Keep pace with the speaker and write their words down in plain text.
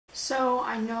So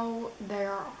I know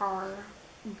there are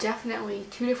definitely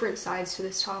two different sides to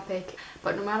this topic,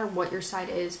 but no matter what your side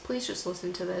is, please just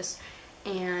listen to this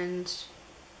and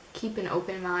keep an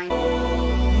open mind.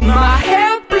 My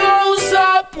hair blows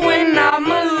up when I'm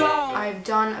alone. I've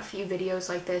done a few videos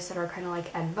like this that are kind of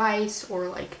like advice or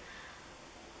like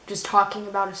just talking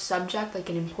about a subject, like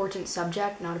an important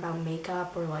subject, not about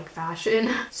makeup or like fashion.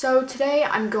 So today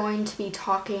I'm going to be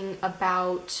talking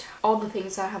about all the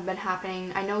things that have been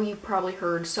happening. I know you've probably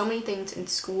heard so many things in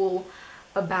school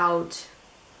about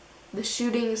the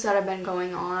shootings that have been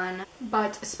going on,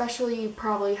 but especially you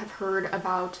probably have heard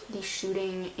about the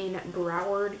shooting in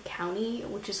Broward County,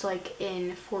 which is like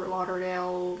in Fort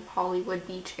Lauderdale, Hollywood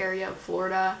Beach area of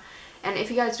Florida. And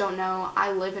if you guys don't know,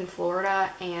 I live in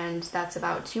Florida and that's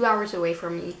about 2 hours away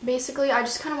from me. Basically, I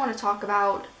just kind of want to talk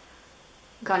about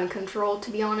gun control,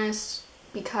 to be honest,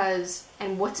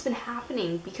 and what's been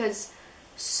happening, because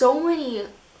so many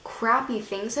crappy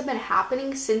things have been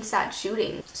happening since that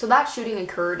shooting. So that shooting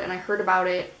occurred and I heard about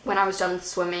it when I was done with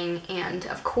swimming, and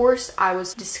of course I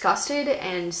was disgusted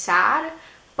and sad,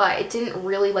 but it didn't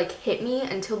really like hit me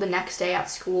until the next day at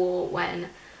school when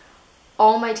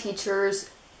all my teachers,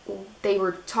 they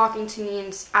were talking to me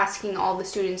and asking all the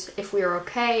students if we are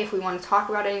okay, if we want to talk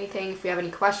about anything, if we have any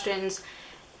questions.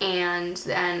 And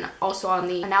then also on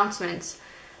the announcements,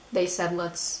 they said,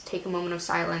 let's take a moment of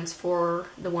silence for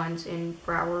the ones in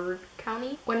Broward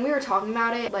County. When we were talking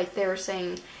about it, like they were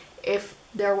saying, if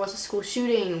there was a school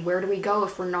shooting, where do we go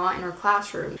if we're not in our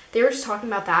classroom? They were just talking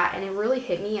about that and it really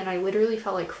hit me and I literally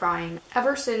felt like crying.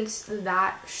 Ever since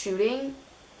that shooting,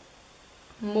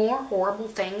 more horrible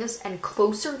things and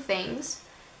closer things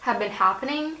have been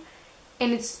happening,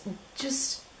 and it's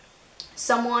just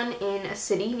someone in a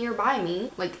city nearby me,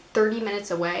 like 30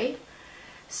 minutes away.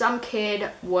 Some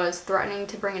kid was threatening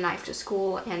to bring a knife to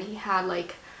school and he had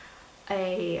like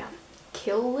a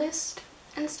kill list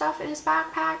and stuff in his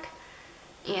backpack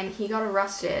and he got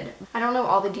arrested. I don't know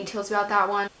all the details about that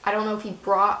one. I don't know if he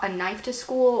brought a knife to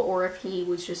school or if he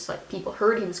was just like, people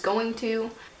heard he was going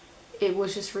to. It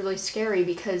was just really scary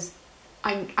because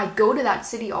I go to that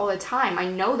city all the time. I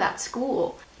know that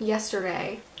school.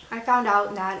 Yesterday, I found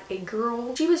out that a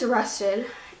girl, she was arrested,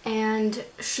 and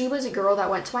she was a girl that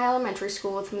went to my elementary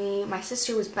school with me. My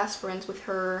sister was best friends with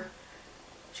her.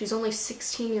 She's only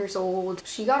 16 years old.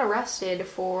 She got arrested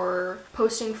for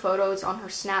posting photos on her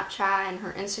Snapchat and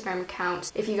her Instagram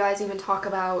account. If you guys even talk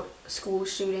about school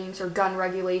shootings or gun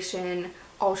regulation,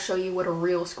 I'll show you what a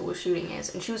real school shooting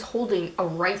is. And she was holding a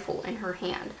rifle in her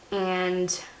hand.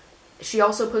 And she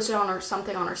also posted on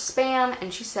something on her spam,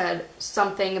 and she said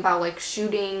something about like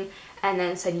shooting and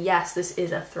then said, yes, this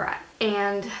is a threat.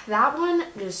 And that one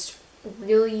just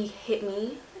really hit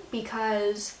me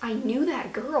because I knew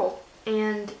that girl.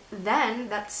 And then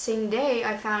that same day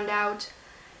I found out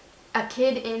a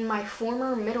kid in my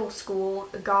former middle school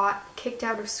got kicked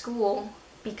out of school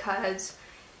because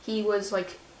he was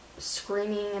like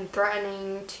screaming and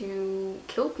threatening to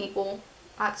kill people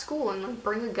at school and like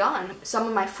bring a gun. Some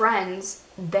of my friends,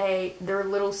 their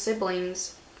little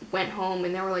siblings went home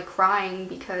and they were like crying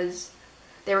because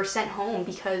they were sent home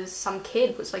because some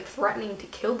kid was like threatening to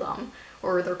kill them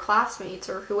or their classmates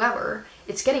or whoever.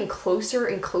 It's getting closer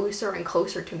and closer and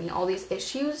closer to me, all these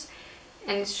issues,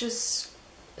 and it's just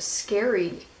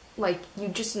scary. Like, you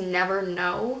just never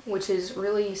know, which is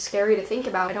really scary to think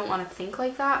about. I don't want to think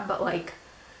like that, but like,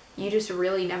 you just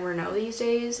really never know these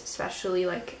days, especially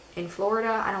like in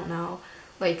Florida. I don't know.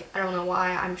 Like, I don't know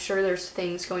why. I'm sure there's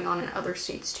things going on in other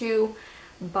states too,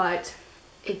 but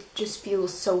it just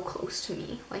feels so close to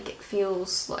me. Like, it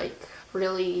feels like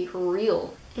really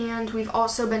real. And we've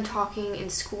also been talking in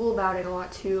school about it a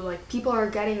lot too. Like, people are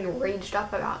getting raged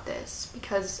up about this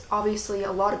because obviously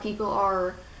a lot of people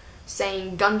are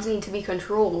saying guns need to be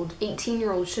controlled.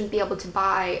 18-year-olds shouldn't be able to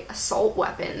buy assault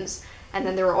weapons. And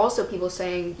then there are also people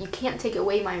saying, you can't take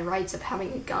away my rights of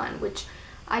having a gun, which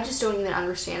I just don't even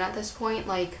understand at this point.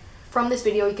 Like, from this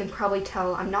video, you can probably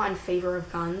tell I'm not in favor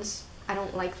of guns. I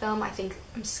don't like them. I think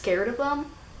I'm scared of them.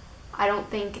 I don't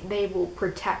think they will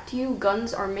protect you.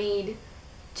 Guns are made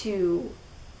to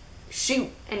shoot,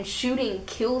 and shooting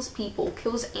kills people,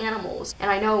 kills animals.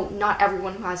 And I know not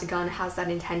everyone who has a gun has that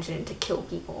intention to kill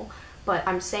people, but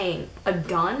I'm saying a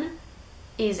gun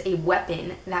is a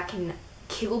weapon that can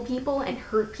kill people and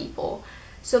hurt people.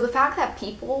 So the fact that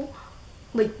people,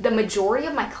 like the majority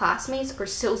of my classmates, are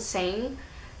still saying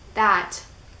that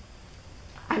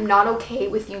I'm not okay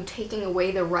with you taking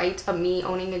away the right of me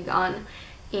owning a gun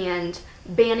and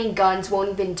banning guns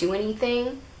won't even do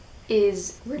anything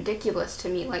is ridiculous to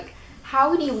me. Like,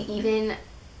 how do you even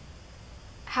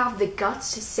have the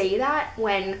guts to say that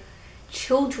when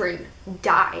children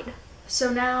died.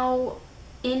 So now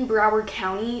in Broward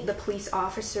County, the police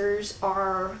officers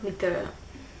are like the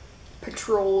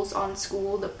patrols on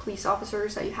school, the police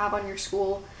officers that you have on your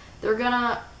school, they're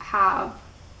gonna have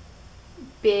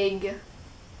big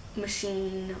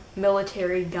machine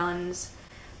military guns,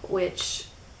 which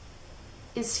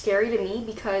is scary to me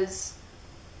because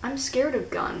I'm scared of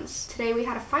guns. Today we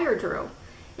had a fire drill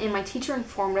and my teacher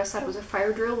informed us that it was a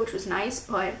fire drill, which was nice,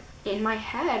 but in my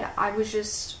head I was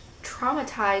just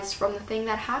traumatized from the thing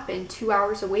that happened 2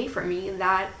 hours away from me,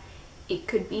 that it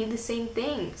could be the same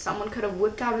thing. Someone could have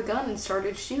whipped out a gun and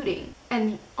started shooting.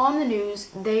 And on the news,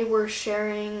 they were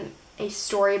sharing a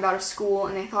story about a school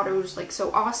and they thought it was like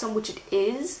so awesome, which it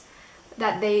is,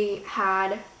 that they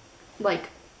had like,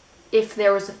 if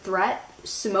there was a threat,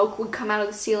 smoke would come out of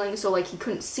the ceiling so like you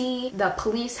couldn't see. The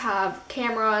police have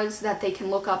cameras that they can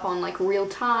look up on like real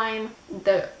time.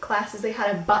 The classes, they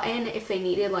had a button if they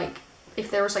needed, like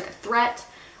if there was like a threat,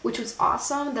 which was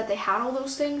awesome that they had all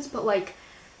those things. But like,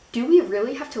 do we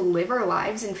really have to live our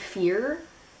lives in fear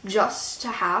just to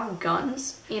have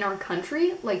guns in our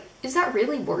country? Like, is that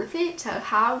really worth it to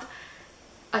have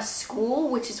a school,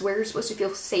 which is where you're supposed to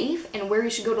feel safe and where you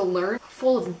should go to learn,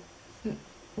 full of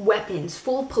weapons,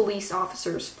 full of police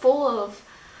officers, full of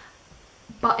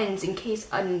buttons in case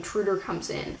an intruder comes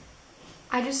in?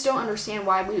 I just don't understand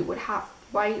why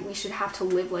we should have to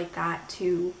live like that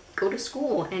to go to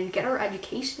school and get our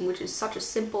education, which is such a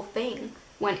simple thing,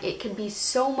 when it can be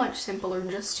so much simpler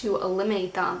just to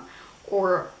eliminate them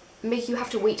or make you have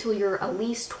to wait till you're at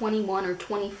least 21 or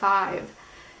 25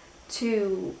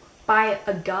 to buy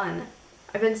a gun.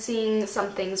 I've been seeing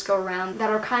some things go around that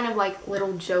are kind of like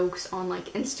little jokes on like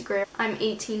Instagram. I'm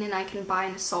 18 and I can buy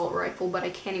an assault rifle, but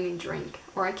I can't even drink,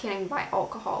 or I can't even buy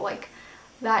alcohol. Like,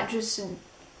 that just,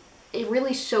 it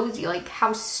really shows you like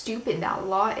how stupid that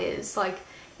law is. Like,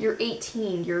 you're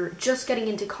 18, you're just getting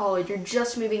into college, you're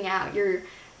just moving out, you're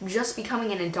just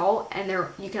becoming an adult, and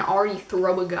you can already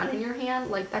throw a gun in your hand.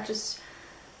 Like, that just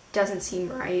doesn't seem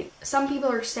right. Some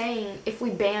people are saying if we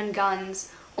ban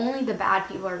guns, only the bad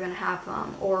people are gonna have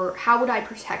them, or how would I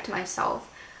protect myself?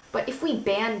 But if we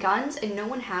ban guns and no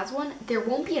one has one, there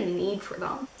won't be a need for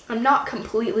them. I'm not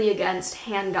completely against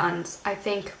handguns. I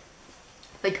think,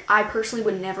 like, I personally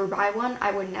would never buy one,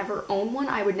 I would never own one,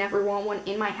 I would never want one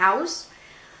in my house.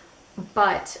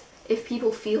 But if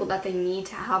people feel that they need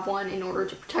to have one in order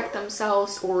to protect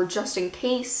themselves or just in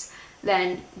case,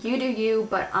 then you do you,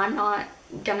 but I'm not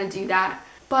gonna do that.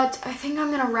 But I think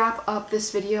I'm gonna wrap up this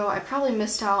video. I probably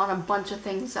missed out on a bunch of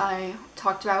things I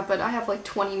talked about, but I have like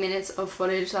 20 minutes of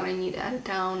footage that I need to edit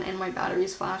down and my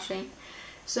battery's flashing.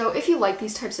 So if you like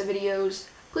these types of videos,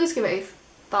 please give it a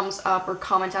thumbs up or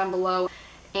comment down below.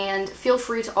 And feel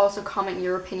free to also comment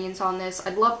your opinions on this.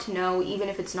 I'd love to know, even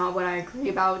if it's not what I agree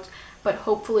about, but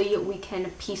hopefully we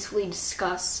can peacefully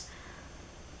discuss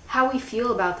how we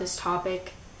feel about this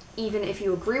topic, even if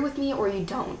you agree with me or you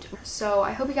don't. So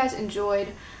I hope you guys enjoyed.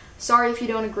 Sorry if you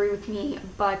don't agree with me,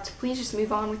 but please just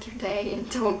move on with your day and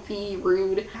don't be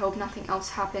rude. I hope nothing else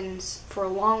happens for a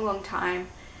long, long time,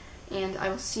 and I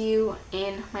will see you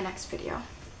in my next video.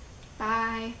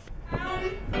 Bye!